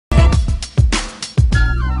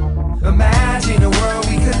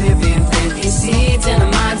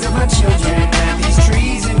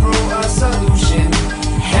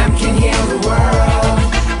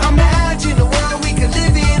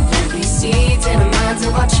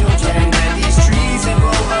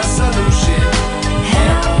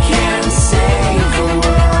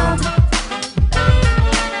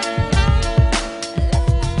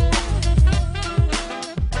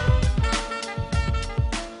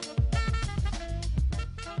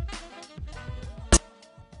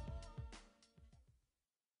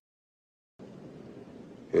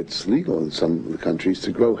It's legal in some countries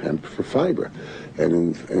to grow hemp for fiber.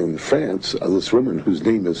 And in France, this woman whose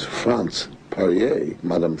name is France Perrier,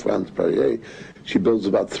 Madame France Perrier, she builds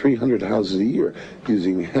about 300 houses a year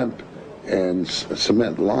using hemp and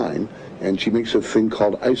cement lime, and she makes a thing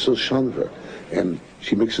called isocyanver. And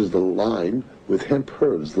she mixes the lime with hemp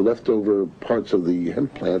herbs, the leftover parts of the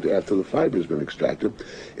hemp plant after the fiber's been extracted.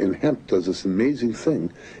 And hemp does this amazing thing.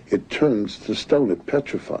 It turns to stone, it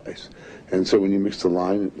petrifies. And so when you mix the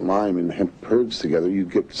lime and hemp herbs together, you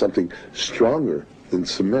get something stronger than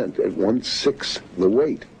cement at 1/6 the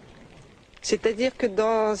weight. C'est-à-dire que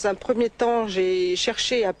dans un premier temps, j'ai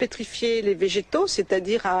cherché à pétrifier les végétaux,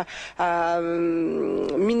 c'est-à-dire à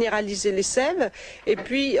minéraliser les sèves. Et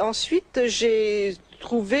puis ensuite, j'ai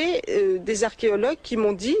trouvé des archéologues qui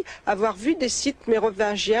m'ont dit avoir vu des sites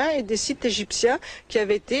mérovingiens et des sites égyptiens qui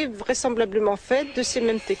avaient été vraisemblablement faits de ces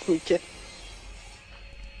mêmes techniques.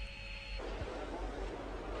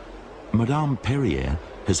 Madame Perrier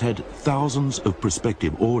has had thousands of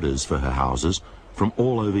prospective orders for her houses from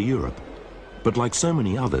all over Europe. But like so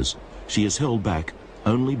many others, she is held back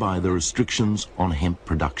only by the restrictions on hemp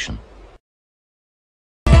production.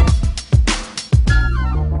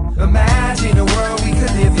 Imagine a world we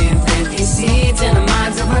could live in, planting seeds in the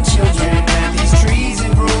minds of our children. Plant these trees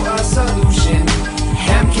and grow a solution.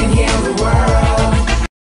 Hemp can heal the world.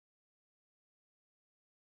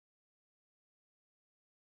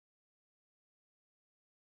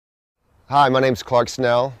 Hi, my name's Clark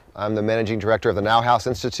Snell. I'm the Managing Director of the NauHaus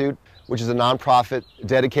Institute, which is a nonprofit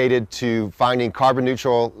dedicated to finding carbon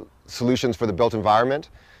neutral solutions for the built environment.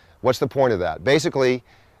 What's the point of that? Basically,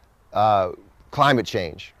 climate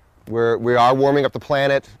change. We are warming up the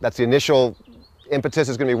planet. That's the initial impetus,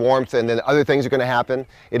 is going to be warmth, and then other things are going to happen.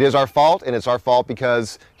 It is our fault, and it's our fault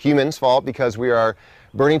because humans' fault, because we are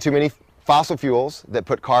burning too many fossil fuels that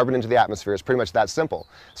put carbon into the atmosphere. It's pretty much that simple.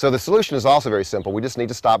 So the solution is also very simple. We just need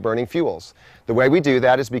to stop burning fuels. The way we do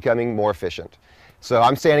that is becoming more efficient. So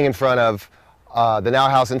I'm standing in front of the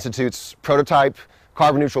NauHaus Institute's prototype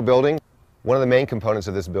carbon neutral building. One of the main components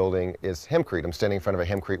of this building is HempCrete. I'm standing in front of a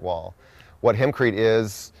HempCrete wall. What HempCrete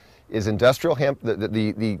is industrial hemp.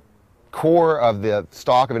 The core of the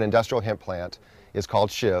stalk of an industrial hemp plant is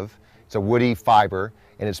called shiv. It's a woody fiber,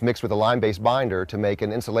 and it's mixed with a lime-based binder to make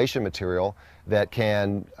an insulation material that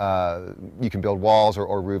you can build walls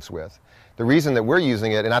or roofs with. The reason that we're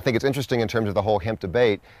using it, and I think it's interesting in terms of the whole hemp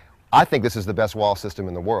debate, I think this is the best wall system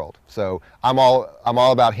in the world. So I'm all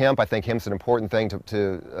about hemp. I think hemp's an important thing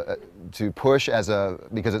to push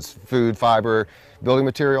because it's food, fiber, building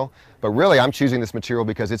material. But really, I'm choosing this material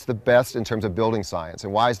because it's the best in terms of building science.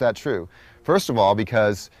 And why is that true? First of all,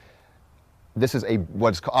 because this is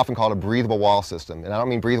what's often called a breathable wall system. And I don't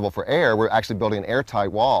mean breathable for air. We're actually building an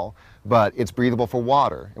airtight wall, but it's breathable for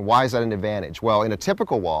water. And why is that an advantage? Well, in a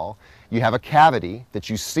typical wall, you have a cavity that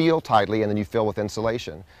you seal tightly and then you fill with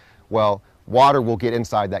insulation. Well, water will get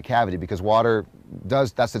inside that cavity because water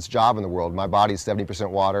that's its job in the world. My body is 70%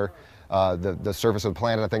 water. The surface of the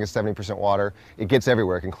planet, I think, is 70% water. It gets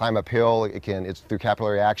everywhere. It can climb uphill. It's through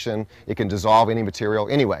capillary action. It can dissolve any material.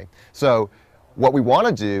 Anyway, so what we want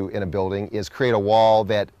to do in a building is create a wall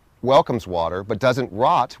that welcomes water but doesn't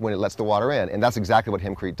rot when it lets the water in, and that's exactly what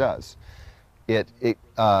HempCrete does.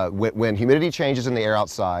 When humidity changes in the air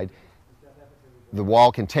outside, the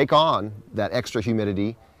wall can take on that extra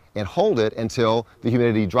humidity and hold it until the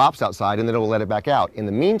humidity drops outside, and then it will let it back out. In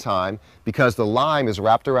the meantime, because the lime is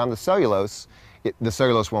wrapped around the cellulose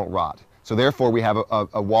won't rot. So therefore we have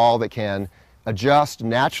a wall that can adjust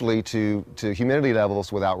naturally to humidity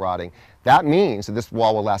levels without rotting. That means that this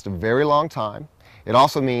wall will last a very long time. It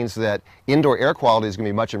also means that indoor air quality is going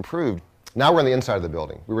to be much improved. Now we're on the inside of the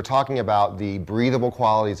building. We were talking about the breathable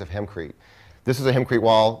qualities of HempCrete. This is a HempCrete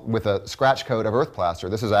wall with a scratch coat of earth plaster.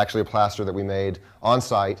 This is actually a plaster that we made on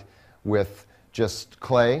site with just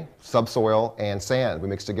clay, subsoil, and sand we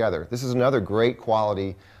mixed together. This is another great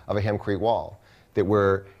quality of a HempCrete wall, that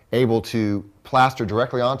we're able to plaster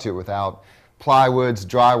directly onto it without plywoods,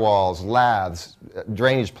 drywalls, laths,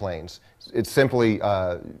 drainage planes. It's simply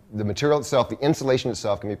the material itself, the insulation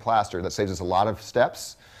itself can be plastered. That saves us a lot of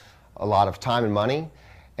steps, a lot of time and money,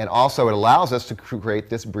 and also it allows us to create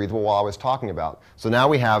this breathable wall I was talking about. So now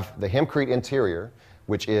we have the HempCrete interior,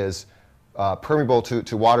 which is permeable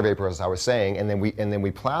to water vapor, as I was saying, and then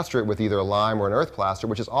we plaster it with either a lime or an earth plaster,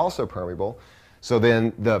 which is also permeable. So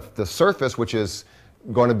then the surface, which is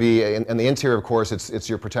going to be, in the interior, of course, it's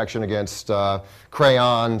your protection against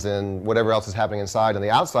crayons and whatever else is happening inside, and the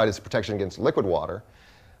outside is protection against liquid water.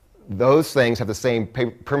 those things have the same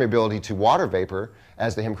permeability to water vapor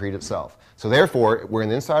as the HempCrete itself. So therefore, we're in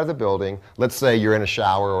the inside of the building. Let's say you're in a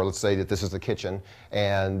shower, or let's say that this is the kitchen,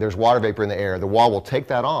 and there's water vapor in the air. The wall will take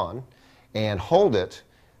that on and hold it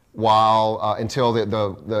while until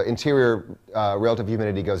the interior relative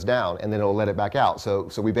humidity goes down, and then it'll let it back out. So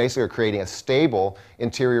we basically are creating a stable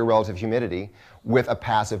interior relative humidity with a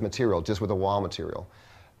passive material, just with a wall material.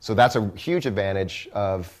 So that's a huge advantage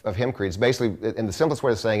of HempCrete. It's basically, in the simplest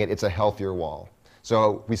way of saying it, it's a healthier wall.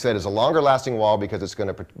 So we said it's a longer lasting wall because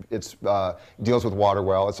it deals with water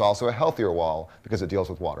well. It's also a healthier wall because it deals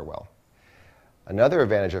with water well. Another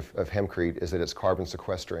advantage of HempCrete is that it's carbon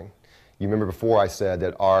sequestering. You remember before I said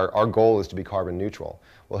that our goal is to be carbon neutral.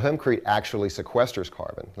 Well, HempCrete actually sequesters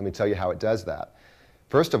carbon. Let me tell you how it does that.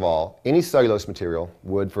 First of all, any cellulose material,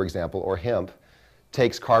 wood for example, or hemp,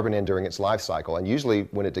 takes carbon in during its life cycle, and usually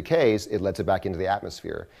when it decays, it lets it back into the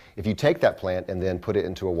atmosphere. If you take that plant and then put it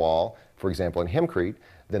into a wall, for example in HempCrete,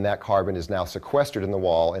 then that carbon is now sequestered in the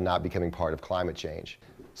wall and not becoming part of climate change.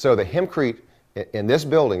 So the HempCrete in this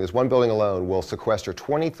building, this one building alone, will sequester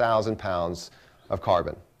 20,000 pounds of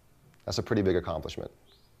carbon. That's a pretty big accomplishment,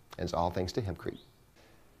 and it's all thanks to HempCrete.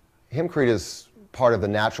 HempCrete is part of the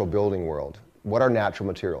natural building world. What are natural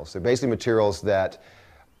materials? They're basically materials that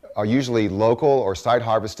are usually local or site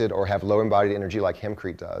harvested or have low embodied energy like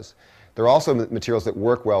HempCrete does. They're also materials that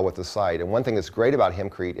work well with the site. And one thing that's great about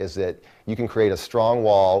HempCrete is that you can create a strong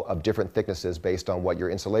wall of different thicknesses based on what your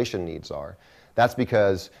insulation needs are. That's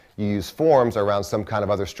because you use forms around some kind of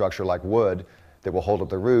other structure like wood that will hold up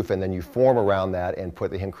the roof, and then you form around that and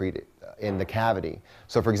put the HempCrete in the cavity.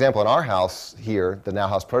 So for example, in our house here, the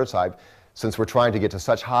NauHaus prototype, since we're trying to get to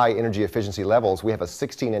such high energy efficiency levels, we have a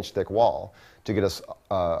 16-inch thick wall to get us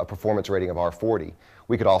a performance rating of R40.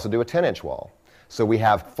 We could also do a 10-inch wall. So we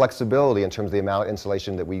have flexibility in terms of the amount of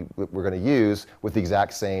insulation that we're going to use with the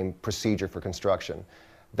exact same procedure for construction.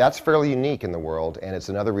 That's fairly unique in the world, and it's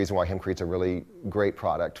another reason why HempCrete's a really great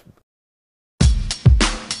product.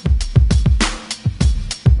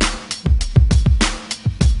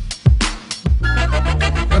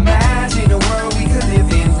 Imagine a world we could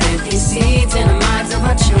live in, plant these seeds in the minds of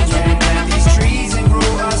our children, plant these trees and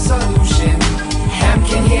grow a solution. Hemp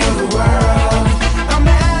can heal the world.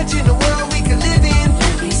 Imagine a world we could live in,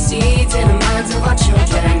 plant these seeds in the minds of our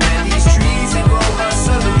children, plant these trees and grow a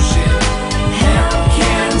solution. Hemp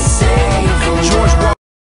can save the world.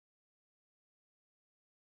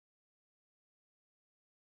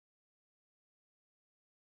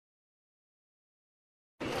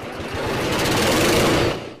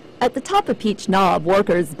 At the top of Peach Knob,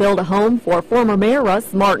 workers build a home for former Mayor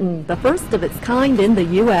Russ Martin, the first of its kind in the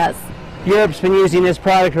U.S. Europe's been using this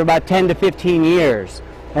product for about 10 to 15 years,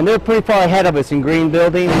 and they're pretty far ahead of us in green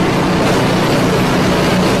building.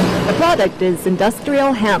 The product is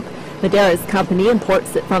industrial hemp. Madeira's company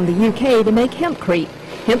imports it from the UK to make HempCrete.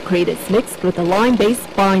 HempCrete is mixed with a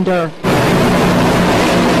lime-based binder.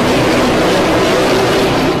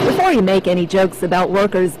 Before you make any jokes about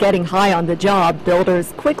workers getting high on the job,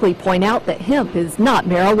 builders quickly point out that hemp is not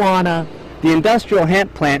marijuana. The industrial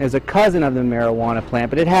hemp plant is a cousin of the marijuana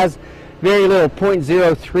plant, but it has very little,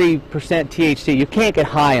 0.03% THC. You can't get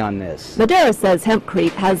high on this. Madeira says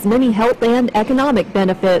HempCrete has many health and economic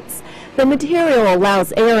benefits. The material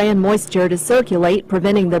allows air and moisture to circulate,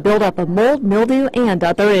 preventing the buildup of mold, mildew, and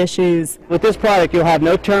other issues. With this product, you'll have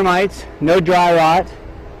no termites, no dry rot,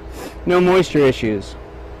 no moisture issues,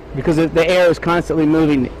 because the air is constantly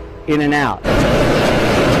moving in and out.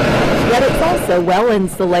 Yet it's also well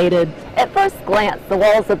insulated. At first glance, the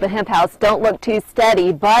walls of the hemp house don't look too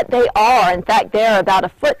steady, but they are. In fact, they're about a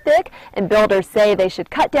foot thick, and builders say they should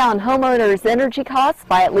cut down homeowners' energy costs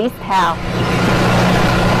by at least half.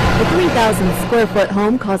 The 3,000 square foot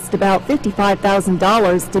home cost about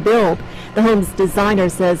 $55,000 to build. The home's designer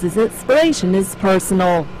says his inspiration is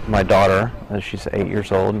personal. My daughter, she's 8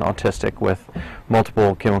 years old and autistic with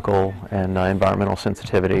multiple chemical and environmental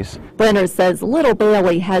sensitivities. Brenner says little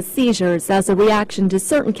Bailey has seizures as a reaction to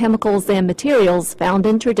certain chemicals and materials found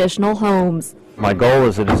in traditional homes. My goal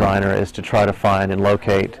as a designer is to try to find and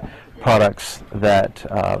locate products that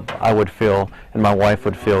I would feel and my wife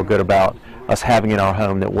would feel good about us having in our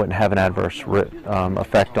home that wouldn't have an adverse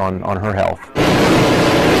effect on her health.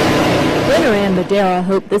 Brenner and Madeira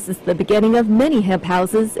hope this is the beginning of many hemp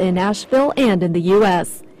houses in Asheville and in the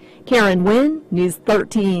U.S. Karen Wynn, News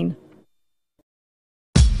 13.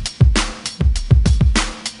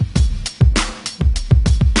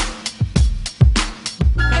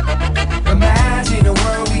 Imagine a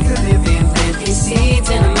world we could live in, plant these seeds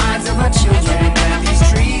in the minds of our children, plant these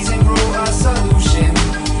trees and grow a solution.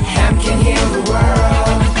 Hemp can heal the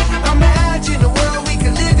world. Imagine a world we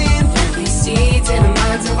could live in,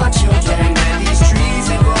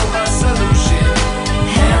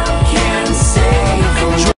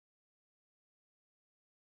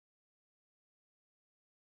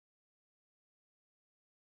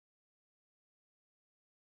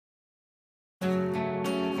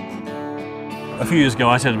 A few years ago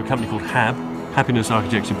I set up a company called HAB, Happiness,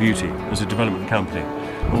 Architecture, Beauty, as a development company.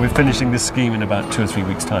 And we're finishing this scheme in about 2 or 3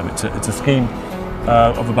 weeks' time. It's a scheme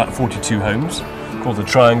of about 42 homes called The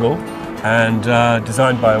Triangle, and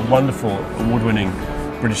designed by a wonderful award-winning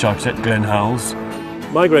British architect, Glenn Howells.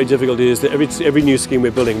 My great difficulty is that every new scheme we're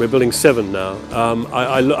building 7 now.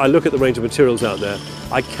 I look at the range of materials out there.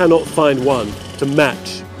 I cannot find one to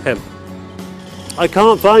match hemp. I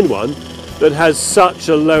can't find one that has such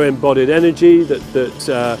a low embodied energy,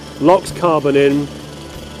 that locks carbon in,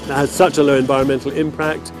 that has such a low environmental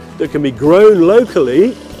impact, that can be grown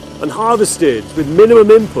locally and harvested with minimum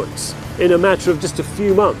inputs in a matter of just a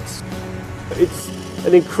few months. It's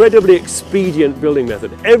an incredibly expedient building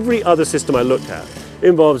method. Every other system I look at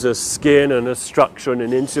involves a skin and a structure and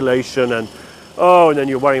an insulation, and then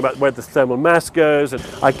you're worrying about where the thermal mass goes, and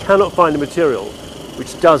I cannot find a material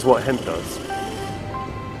which does what hemp does.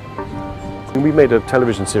 And we made a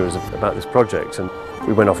television series about this project, and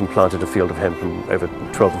we went off and planted a field of hemp, and over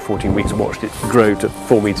 12 or 14 weeks watched it grow to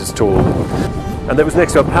 4 meters tall. And that was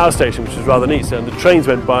next to a power station, which was rather neat. So, and the trains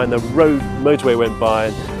went by and the motorway went by,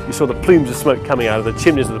 and you saw the plumes of smoke coming out of the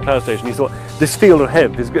chimneys of the power station. You thought, this field of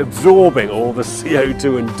hemp is absorbing all the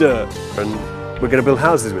CO2 and dirt, and we're going to build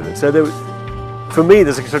houses with it. So for me,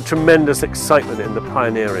 there's a sort of tremendous excitement in the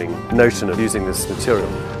pioneering notion of using this material.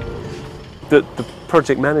 The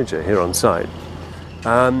project manager here on site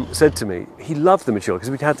said to me, he loved the material because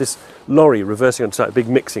we had this lorry reversing on site, a big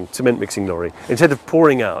cement mixing lorry. Instead of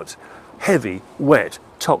pouring out heavy, wet,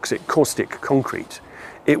 toxic, caustic concrete,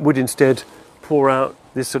 it would instead pour out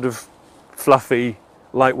this sort of fluffy,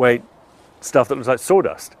 lightweight stuff that looks like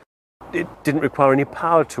sawdust. It didn't require any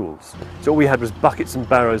power tools. So all we had was buckets and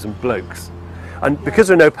barrows and blokes. And because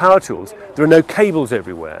there are no power tools, there are no cables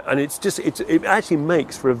everywhere. And it actually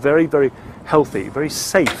makes for a very, very healthy, very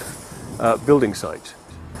safe building site,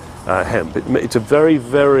 hemp. It's a very,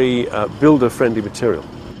 very builder-friendly material.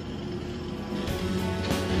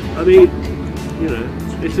 I mean, you know,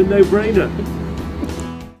 it's a no-brainer.